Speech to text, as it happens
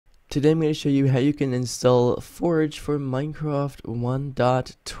Today I'm going to show you how you can install Forge for Minecraft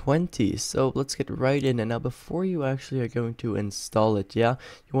 1.20. So let's get right in. And now before you actually are going to install it, you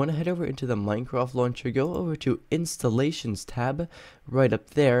want to head over into the Minecraft launcher, go over to Installations tab right up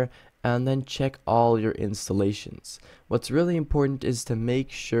there, and then check all your installations. What's really important is to make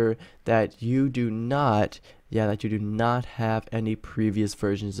sure that you do not have any previous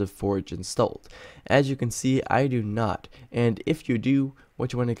versions of Forge installed. As you can see, I do not. And if you do,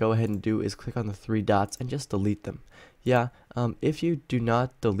 what you want to go ahead and do is click on the three dots and just delete them. If you do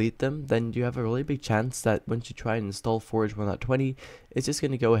not delete them, then you have a really big chance that once you try and install Forge 1.20, it's just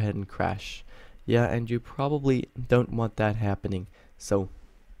going to go ahead and crash. And you probably don't want that happening. So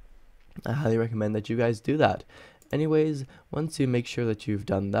I highly recommend that you guys do that. Anyways, once you make sure that you've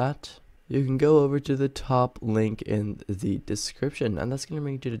done that, you can go over to the top link in the description, and that's going to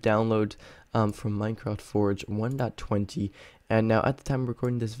bring you to the download from Minecraft Forge 1.20. And now at the time of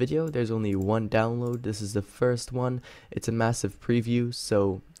recording this video, there's only one download. This is the first one. It's a massive preview,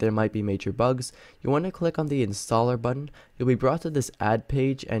 so there might be major bugs. You want to click on the installer button. You'll be brought to this ad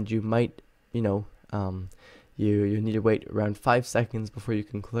page, and you might, you need to wait around 5 seconds before you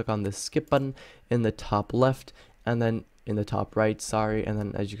can click on the skip button in the top left, and then in the top right, and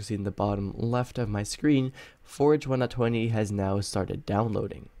then as you can see in the bottom left of my screen, Forge 1.20 has now started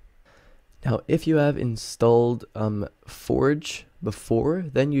downloading. Now, if you have installed Forge before,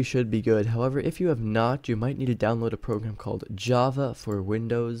 then you should be good. However, if you have not, you might need to download a program called Java for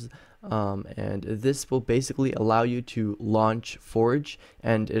Windows, and this will basically allow you to launch Forge,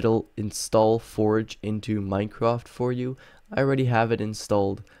 and it'll install Forge into Minecraft for you. I already have it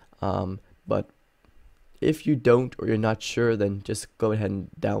installed, but if you don't or you're not sure, then just go ahead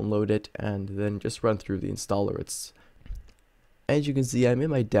and download it and then just run through the installer. As you can see, I'm in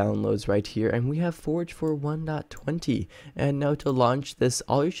my downloads right here, and we have Forge for 1.20. And now to launch this,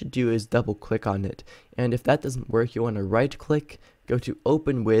 all you should do is double click on it. And if that doesn't work, you want to right click, go to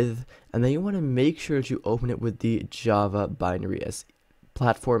open with, and then you want to make sure that you open it with the Java binary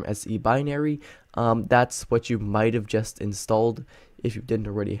platform SE binary. That's what you might have just installed if you didn't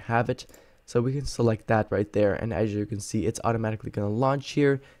already have it. So we can select that right there, and as you can see, it's automatically going to launch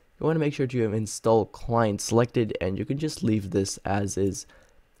here. You want to make sure to have install client selected, and you can just leave this as is.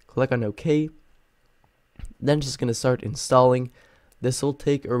 Click on OK. Then it's just going to start installing. This will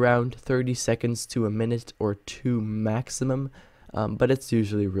take around 30 seconds to a minute or two maximum, but it's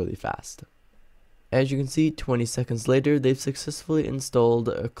usually really fast. As you can see, 20 seconds later, they've successfully installed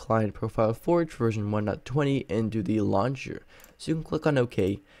a client profile Forge version 1.20 into the launcher. So you can click on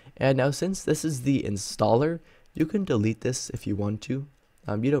OK. And now, since this is the installer, you can delete this if you want to.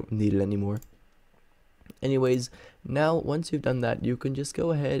 You don't need it anymore. Anyways, now once you've done that, you can just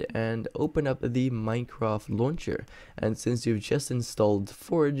go ahead and open up the Minecraft launcher. And since you've just installed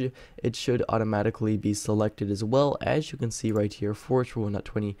Forge, it should automatically be selected as well. As you can see right here, Forge for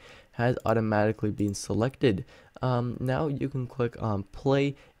 1.20 has automatically been selected. Now you can click on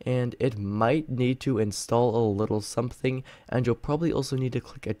play, and it might need to install a little something, and you'll probably also need to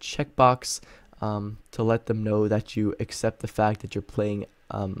click a checkbox to let them know that you accept the fact that you're playing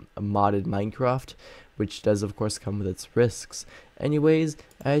a modded Minecraft, which does of course come with its risks. Anyways,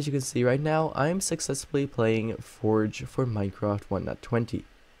 as you can see right now, I'm successfully playing Forge for Minecraft 1.20.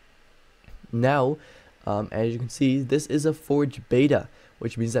 Now, as you can see, this is a Forge beta,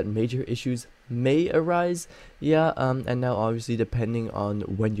 which means that major issues may arise. And now obviously, depending on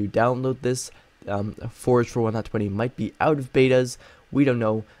when you download this, Forge for 1.20 might be out of betas. We don't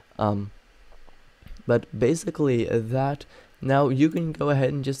know. But basically that, now you can go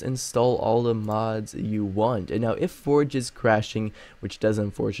ahead and just install all the mods you want. And now if Forge is crashing, which does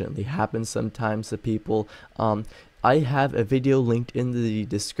unfortunately happen sometimes to people, I have a video linked in the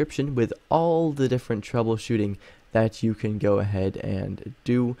description with all the different troubleshooting that you can go ahead and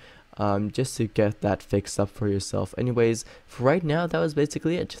do just to get that fixed up for yourself. Anyways, for right now, that was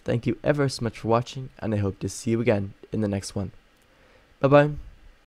basically it. Thank you ever so much for watching, and I hope to see you again in the next one. Bye bye.